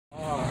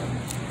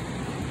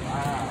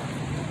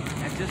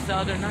just the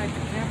other night, the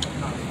camper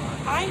caught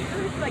fire. I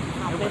heard like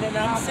popping and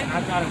I'm saying,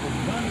 I thought it was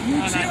funny.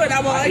 you too, and I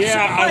was like,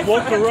 yeah, I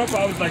woke her up.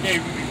 I was like, hey,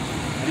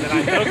 and then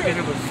I looked and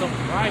it was so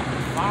bright, the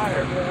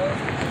fire,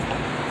 bro.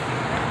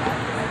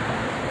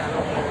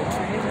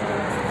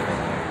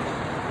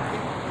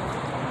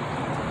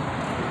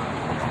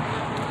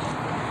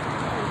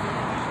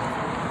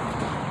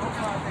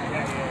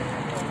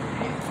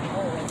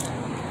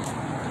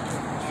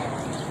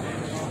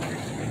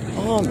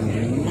 oh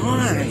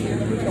my.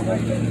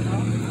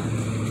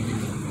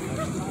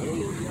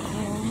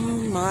 Oh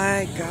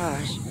my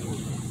gosh.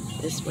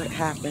 This is what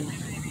happened.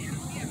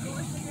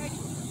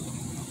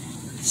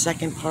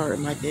 Second part of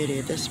my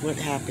video. This is what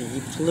happened. He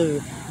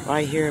flew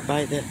right here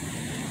by the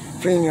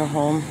funeral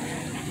home.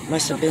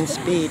 Must have been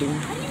speeding.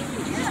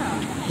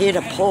 Hit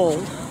a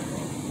pole.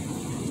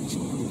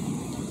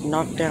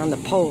 Knocked down the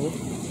pole.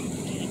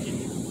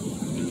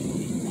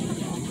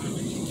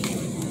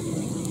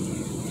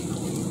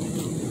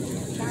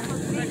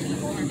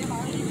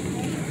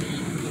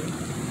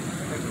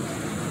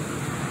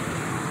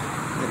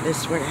 But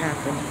this is what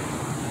happened.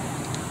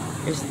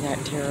 Isn't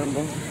that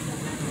terrible?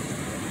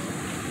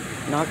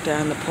 Knocked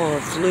down the pole,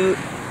 flew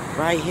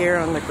right here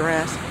on the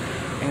grass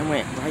and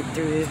went right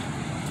through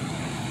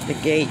the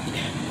gate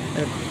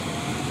of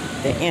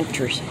the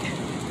entrance.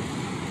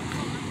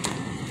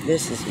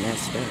 This is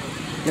messed up.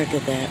 Look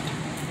at that.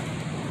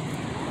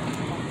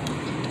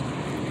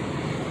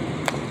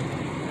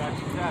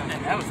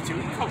 And that was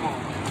too. Come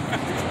on.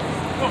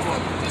 Come on.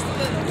 Just a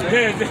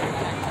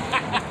little.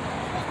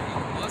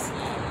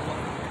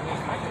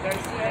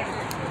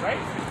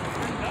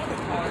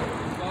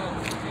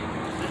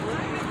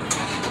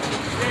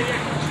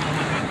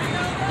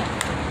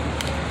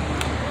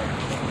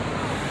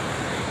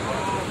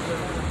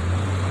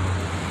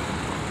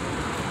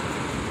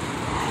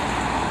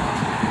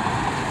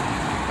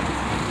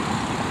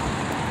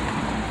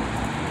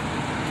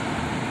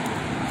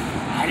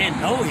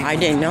 I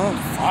didn't know.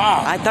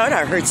 Wow. I thought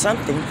I heard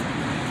something.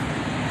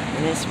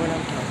 And that's what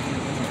I'm talking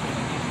about.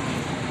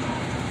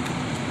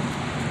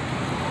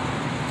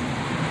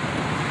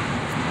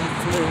 He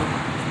flew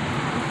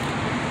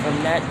from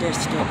that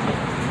distance.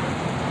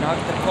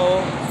 Knocked the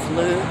pole,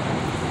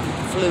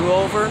 flew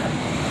over,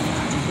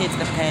 and hit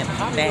the bank.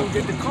 How are they gonna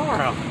get the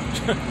car out?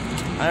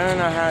 I don't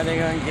know how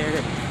they're gonna get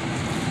it.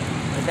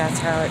 But that's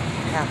how it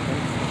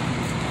happened.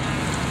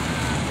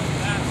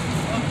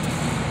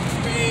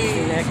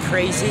 Isn't that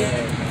crazy?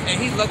 And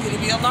he's lucky to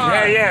be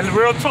alive. Yeah, yeah,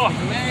 real talk.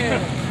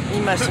 Man. He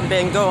must have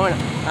been going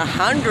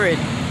 100.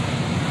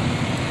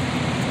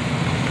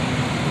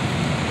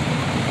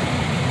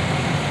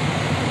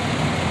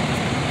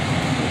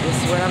 This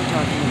is what I'm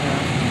talking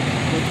about.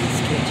 Mickey's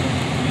Kitchen.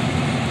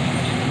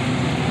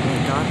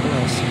 And God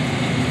bless him.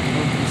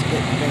 Hope he's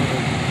getting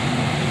better.